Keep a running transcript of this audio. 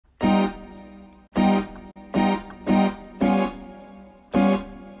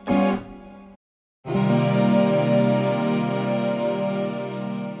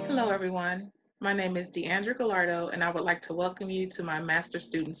everyone. My name is Deandra Gallardo, and I would like to welcome you to my Master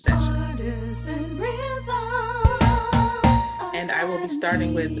Student Session. And I will be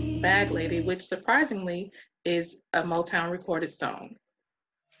starting with Bag Lady, which surprisingly is a Motown recorded song.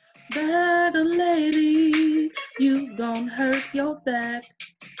 Bag Lady, you gon' hurt your back,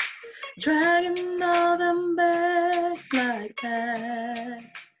 dragging all them bags like that.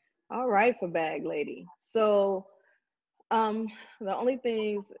 All right, for Bag Lady. So the only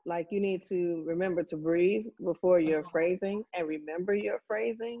things like you need to remember to breathe before your phrasing and remember your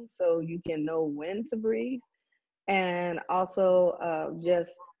phrasing so you can know when to breathe. And also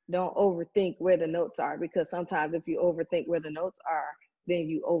just don't overthink where the notes are, because sometimes if you overthink where the notes are, then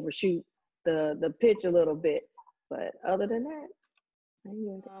you overshoot the pitch a little bit. But other than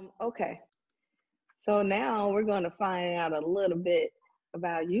that, okay. So now we're going to find out a little bit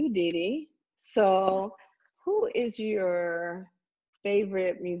about you, DeeDee. So who is your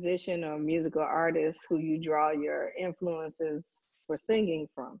favorite musician or musical artist who you draw your influences for singing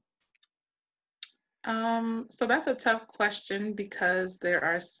from? So that's a tough question because there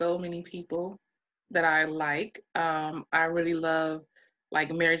are so many people that I like. I really love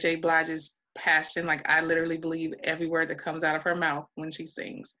like Mary J. Blige's passion. Like I literally believe every word that comes out of her mouth when she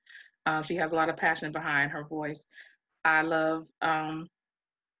sings. She has a lot of passion behind her voice. I love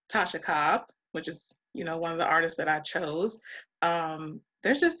Tasha Cobbs, which is, one of the artists that I chose.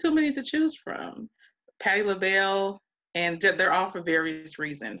 There's just too many to choose from. Patti LaBelle, and they're all for various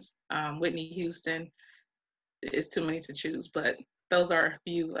reasons. Whitney Houston is too many to choose, but those are a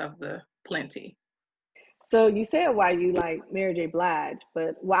few of the plenty. So you said why you like Mary J. Blige,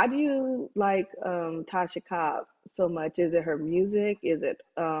 but why do you like Tasha Cobbs so much? Is it her music? Is it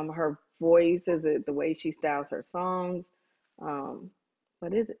her voice? Is it the way she styles her songs?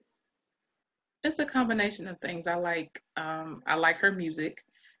 What is it? It's a combination of things. I like her music,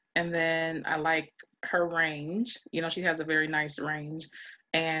 and then I like her range. She has a very nice range,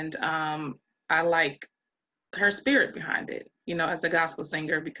 and I like her spirit behind it, as a gospel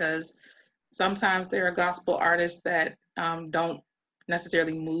singer, because sometimes there are gospel artists that don't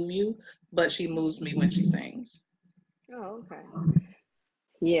necessarily move you, but she moves me when she sings. Oh, okay.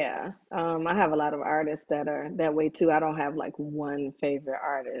 Yeah, I have a lot of artists that are that way too. I don't have like one favorite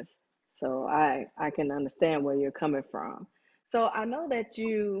artist, so I can understand where you're coming from. So I know that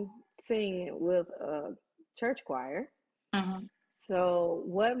you sing with a church choir. Mm-hmm. So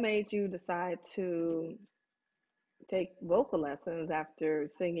what made you decide to take vocal lessons after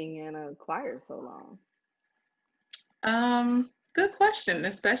singing in a choir so long? Good question,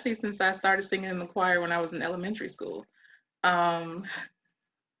 especially since I started singing in the choir when I was in elementary school. Um,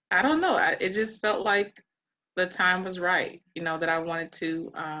 I don't know. It just felt like the time was right, that I wanted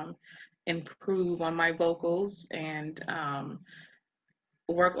to improve on my vocals and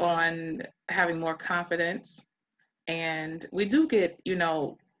work on having more confidence. And we do get,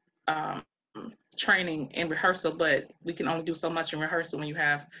 um, training in rehearsal, but we can only do so much in rehearsal when you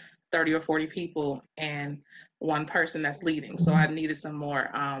have 30 or 40 people and one person that's leading. So I needed some more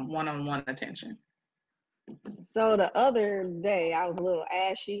one-on-one attention. So the other day I was a little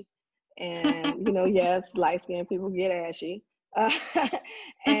ashy, and yes, light skinned people get ashy. Uh,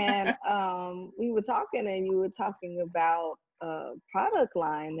 and we were talking, and you were talking about a product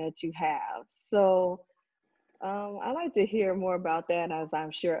line that you have. So I'd like to hear more about that, as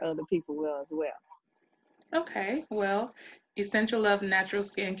I'm sure other people will as well. Okay, well, Essential Love Natural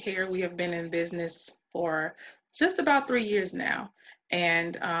Skincare, we have been in business for just about 3 years now.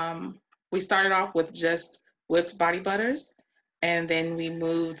 And we started off with just whipped body butters, and then we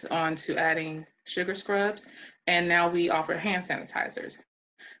moved on to adding sugar scrubs, and now we offer hand sanitizers.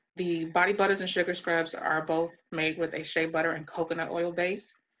 The body butters and sugar scrubs are both made with a shea butter and coconut oil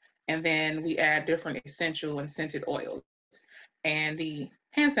base, and then we add different essential and scented oils. And the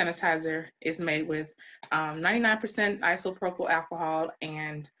hand sanitizer is made with 99% isopropyl alcohol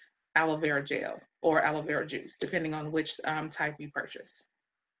and aloe vera gel or aloe vera juice, depending on which type you purchase.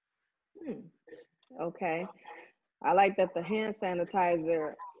 Hmm. Okay. I like that the hand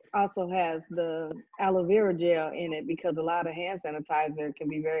sanitizer also has the aloe vera gel in it, because a lot of hand sanitizer can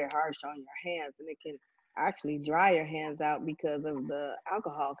be very harsh on your hands, and it can actually dry your hands out because of the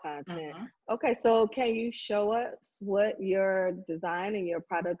alcohol content. Mm-hmm. Okay, so can you show us what your design and your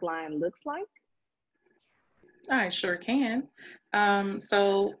product line looks like? I sure can.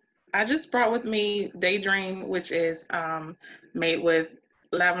 So I just brought with me Daydream, which is made with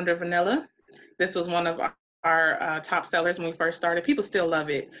lavender vanilla. This was one of our top sellers when we first started. People still love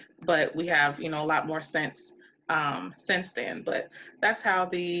it, but we have, a lot more scents since then. But that's how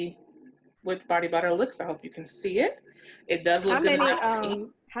the whipped body butter looks. I hope you can see it. It does How look good many enough to eat.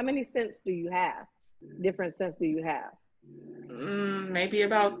 How many scents do you have? Different scents do you have? Maybe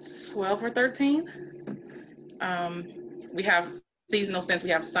about 12 or 13. We have seasonal scents. We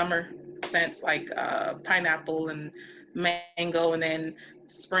have summer scents like pineapple and mango, and then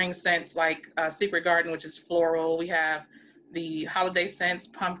spring scents like Secret Garden, which is floral. We have the holiday scents,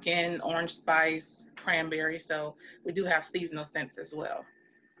 pumpkin, orange spice, cranberry. So we do have seasonal scents as well.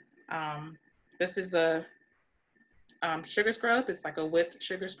 This is the sugar scrub. It's like a whipped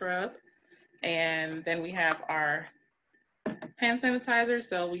sugar scrub. And then we have our hand sanitizer.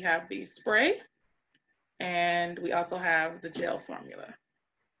 So we have the spray, and we also have the gel formula,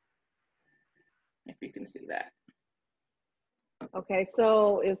 if you can see that. Okay,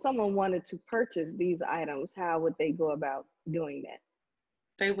 so if someone wanted to purchase these items, how would they go about doing that?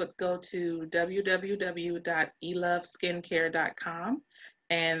 They would go to www.eloveskincare.com,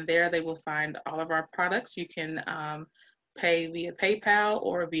 and there they will find all of our products. You can pay via PayPal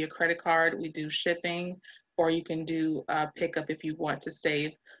or via credit card. We do shipping, or you can do pickup if you want to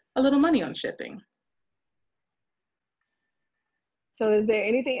save a little money on shipping. So is there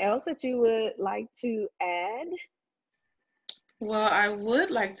anything else that you would like to add? Well, I would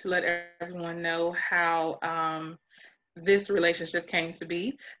like to let everyone know how this relationship came to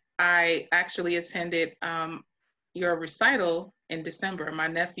be. I actually attended your recital in December. My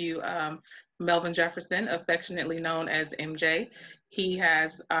nephew, Melvin Jefferson, affectionately known as MJ, he's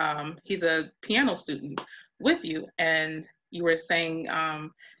a piano student with you, and you were saying,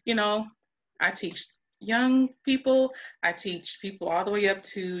 you know, I teach young people, I teach people all the way up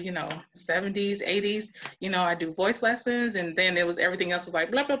to, 70s, 80s, I do voice lessons, and then it was everything else was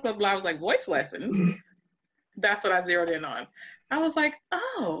like blah, blah, blah, blah. I was like, voice lessons? That's what I zeroed in on. I was like,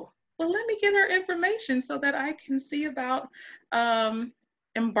 oh, well, let me get her information so that I can see about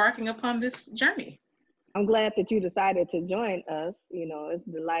embarking upon this journey. I'm glad that you decided to join us. It's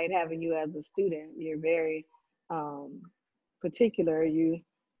a delight having you as a student. You're very particular. You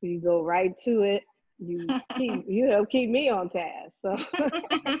go right to it. You keep me on task. So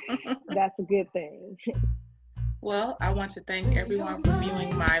that's a good thing. Well, I want to thank everyone for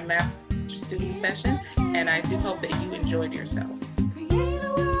viewing my master student session, and I do hope that you enjoyed yourself.